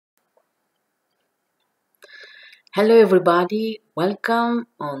Hello everybody, welcome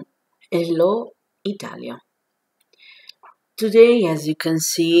on Hello Italia. Today, as you can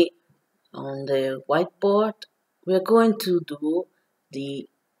see on the whiteboard, we are going to do the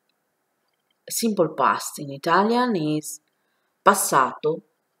simple past in Italian is passato,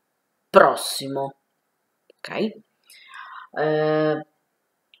 prossimo. Okay?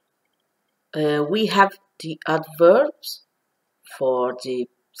 We have the adverbs for the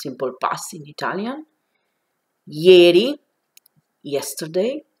simple past in Italian. Ieri,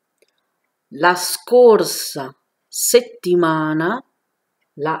 yesterday. La scorsa settimana,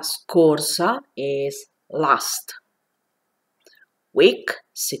 la scorsa is last. Week,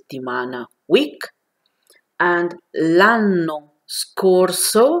 settimana, week. And l'anno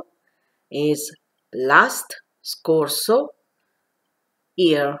scorso is last, scorso,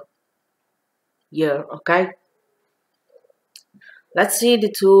 year, okay? Let's see the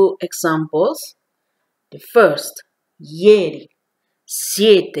two examples. The first, ieri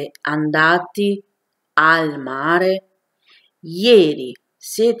siete andati al mare? Ieri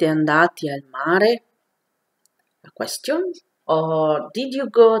siete andati al mare? A question? Or did you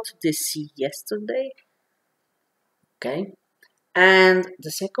go to the sea yesterday? Okay. And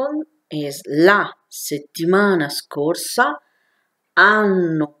the second is la settimana scorsa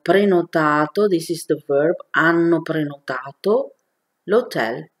hanno prenotato, this is the verb, hanno prenotato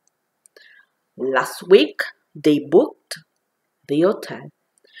l'hotel. Last week they booked the hotel.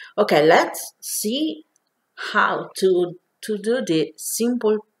 Okay, let's see how to do the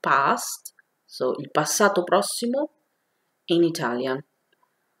simple past, so il passato prossimo in Italian.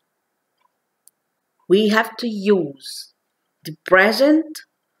 We have to use the present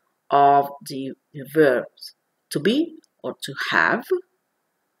of the verbs to be or to have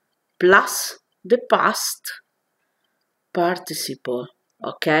plus the past participle,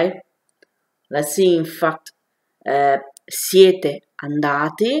 okay? Let's see, in fact, siete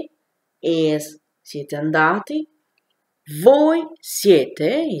andati is siete andati. Voi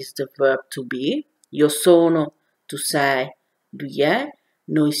siete is the verb to be. Io sono, tu sei, lui è.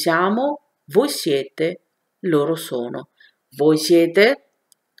 Noi siamo, voi siete, loro sono. Voi siete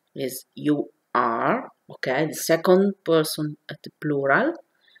is you are, okay? The second person at the plural.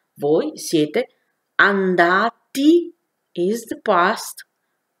 Voi siete. Andati is the past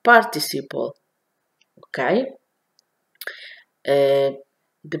participle, okay?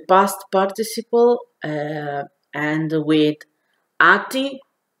 The past participle and with ati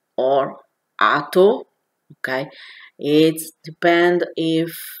or ato, okay? It depends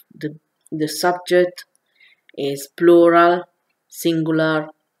if the subject is plural, singular,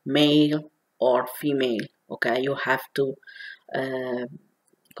 male or female, okay? You have to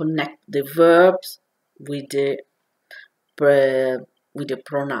connect the verbs with the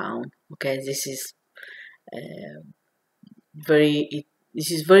pronoun, okay? This is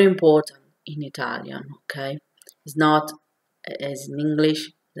very important in Italian, okay? It's not as in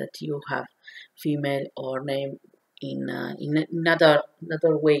English that you have female or name in another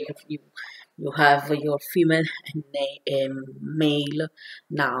way. You have your female and male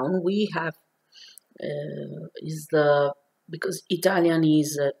noun. We have because Italian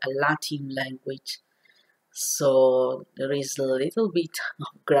is a Latin language, so there is a little bit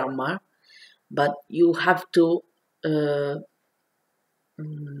of grammar, but you have to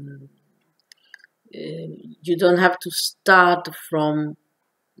you don't have to start from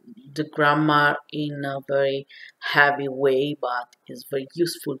the grammar in a very heavy way, but it's very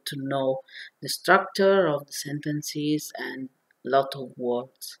useful to know the structure of the sentences and a lot of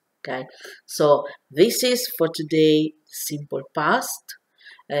words, okay? So this is for today simple past,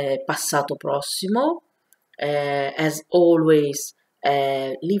 passato prossimo. As always,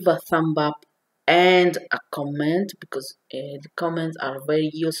 leave a thumb up and a comment, because the comments are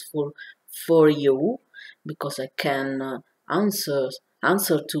very useful for you, because I can answer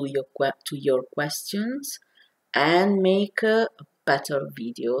to your questions and make better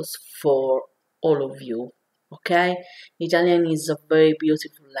videos for all of you, okay? Italian is a very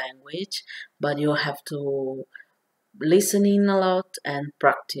beautiful language, but you have to listen in a lot and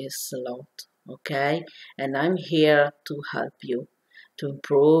practice a lot, okay? And I'm here to help you to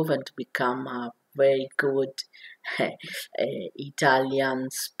improve and to become a very good Italian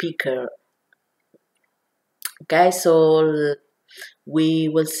speaker. Okay, so we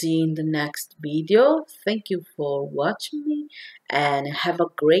will see in the next video. Thank you for watching me and have a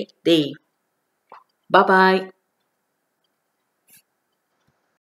great day. Bye bye.